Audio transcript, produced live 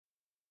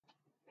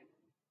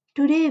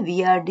Today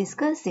we are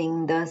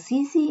discussing the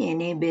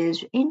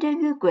CCNA-based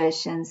interview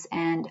questions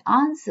and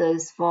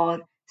answers for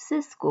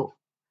Cisco,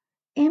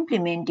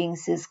 implementing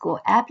Cisco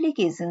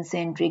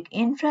application-centric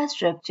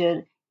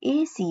infrastructure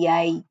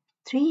ACI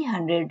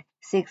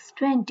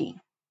 300-620.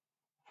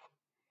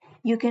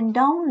 You can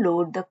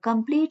download the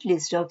complete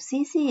list of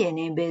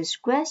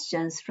CCNA-based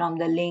questions from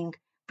the link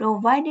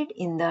provided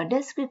in the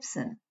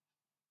description.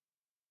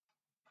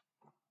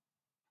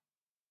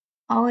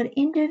 Our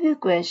interview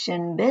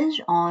question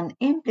based on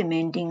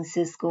implementing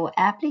Cisco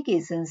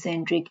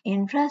application-centric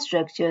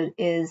infrastructure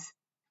is: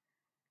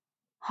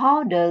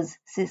 how does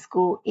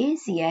Cisco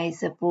ACI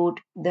support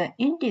the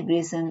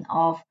integration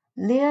of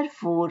Layer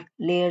 4,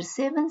 Layer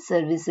 7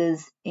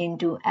 services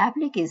into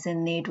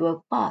application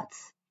network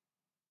paths?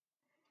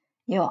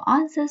 Your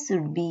answer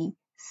should be: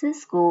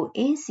 Cisco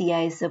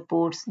ACI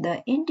supports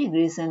the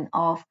integration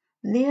of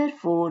Layer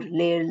 4,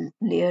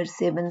 Layer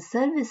 7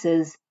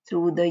 services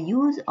through the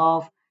use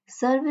of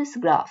service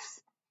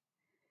graphs.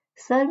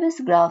 Service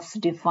graphs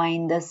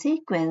define the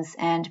sequence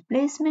and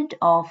placement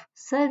of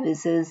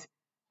services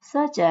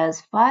such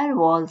as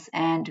firewalls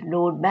and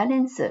load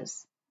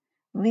balancers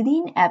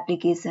within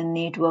application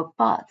network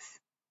paths.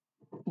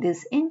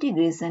 This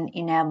integration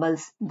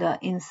enables the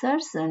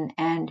insertion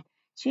and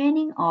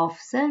chaining of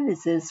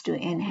services to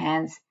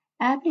enhance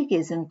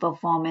application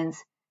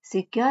performance,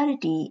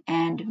 security,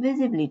 and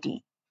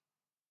visibility.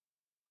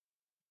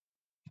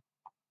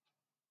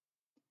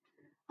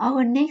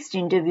 Our next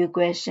interview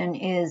question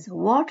is: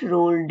 what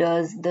role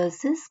does the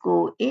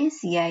Cisco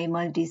ACI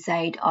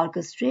multi-site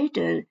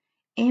orchestrator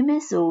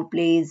MSO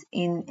plays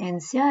in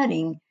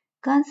ensuring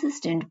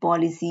consistent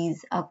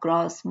policies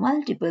across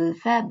multiple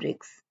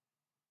fabrics?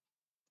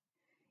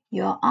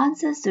 Your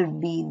answer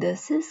should be: the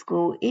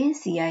Cisco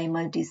ACI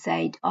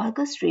multi-site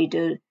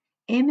orchestrator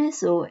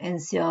MSO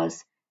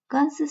ensures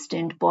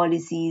consistent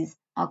policies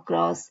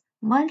across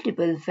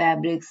multiple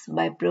fabrics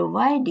by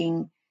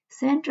providing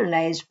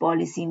centralized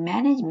policy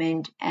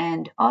management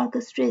and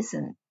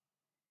orchestration.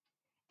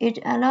 It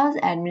allows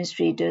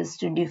administrators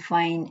to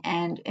define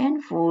and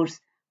enforce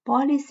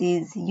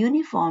policies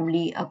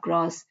uniformly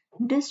across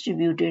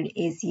distributed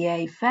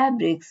ACI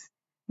fabrics,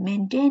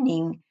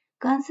 maintaining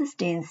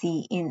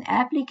consistency in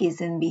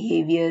application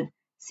behavior,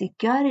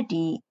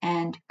 security,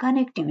 and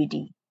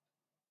connectivity.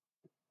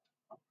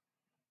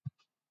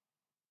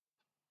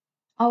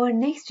 Our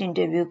next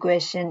interview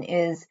question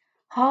is: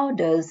 how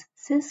does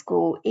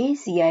Cisco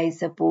ACI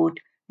support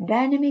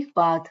dynamic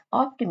path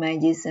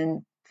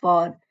optimization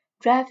for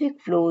traffic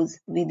flows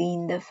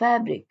within the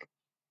fabric?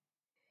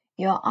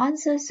 Your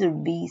answer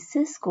should be: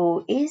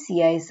 Cisco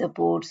ACI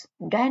supports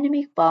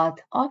dynamic path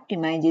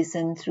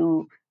optimization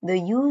through the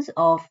use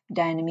of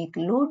dynamic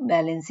load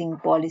balancing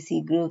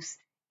policy groups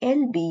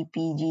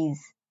 (LBPGs).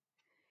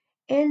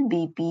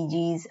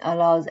 LBPGs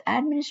allows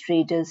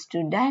administrators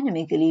to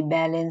dynamically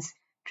balance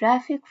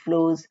traffic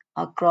flows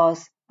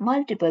across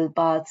multiple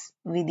paths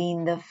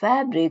within the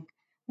fabric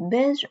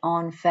based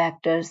on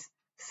factors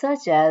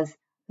such as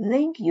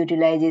link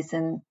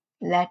utilization,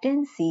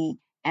 latency,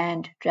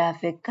 and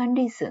traffic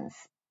conditions,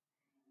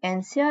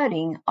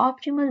 ensuring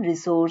optimal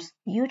resource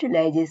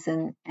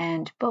utilization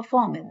and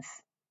performance.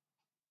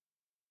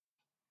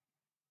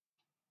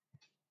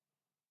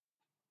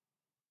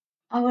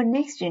 Our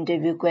next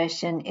interview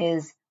question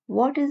is: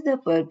 what is the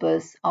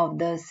purpose of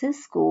the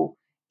Cisco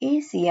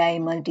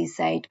ACI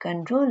multi-site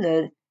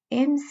controller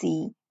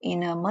MC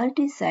in a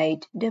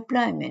multi-site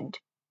deployment?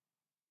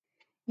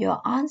 Your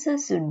answer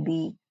should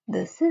be: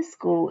 the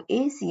Cisco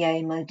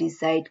ACI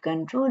multi-site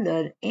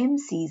controller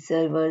MC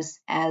serves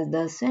as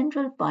the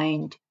central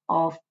point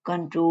of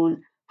control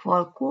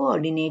for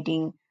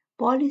coordinating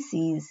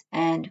policies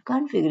and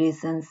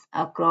configurations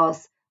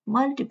across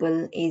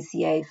multiple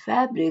ACI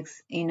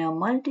fabrics in a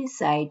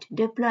multi-site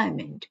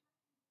deployment.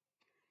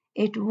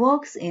 It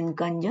works in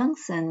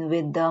conjunction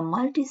with the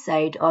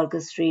multi-site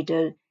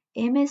orchestrator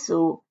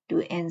MSO to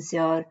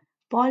ensure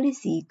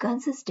policy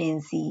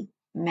consistency,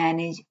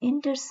 manage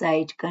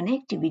inter-site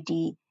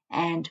connectivity,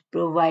 and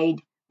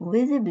provide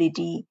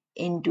visibility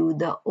into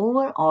the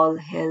overall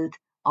health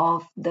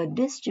of the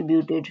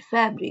distributed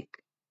fabric.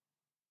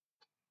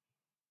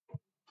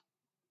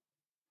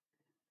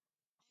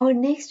 Our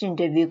next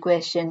interview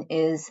question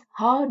is: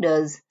 how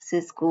does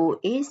Cisco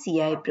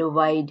ACI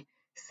provide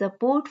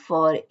support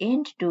for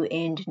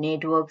end-to-end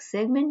network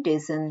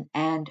segmentation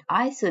and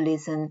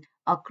isolation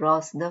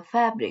across the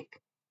fabric?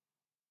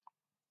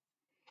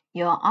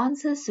 Your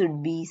answer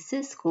should be: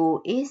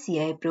 Cisco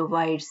ACI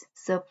provides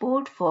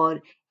support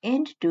for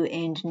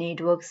end-to-end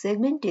network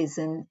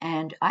segmentation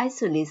and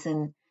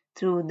isolation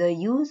through the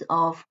use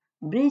of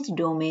bridge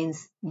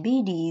domains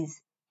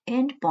 (BDs),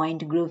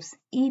 endpoint groups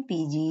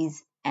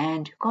 (EPGs),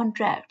 and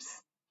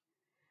contracts.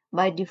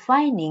 By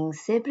defining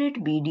separate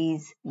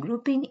BDs,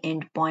 grouping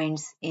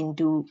endpoints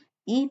into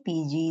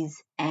EPGs,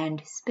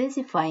 and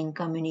specifying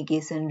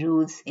communication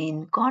rules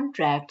in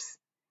contracts,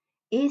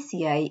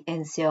 ACI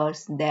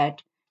ensures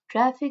that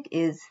traffic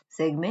is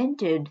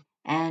segmented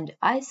and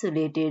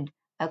isolated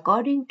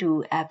according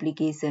to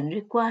application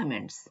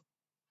requirements.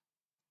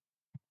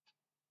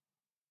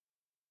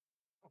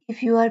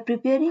 If you are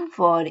preparing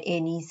for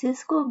any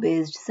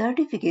Cisco-based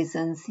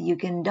certifications, you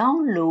can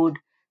download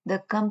the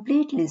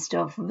complete list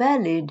of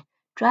valid,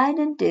 tried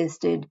and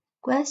tested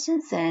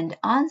questions and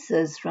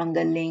answers from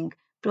the link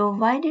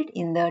provided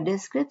in the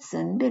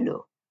description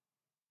below.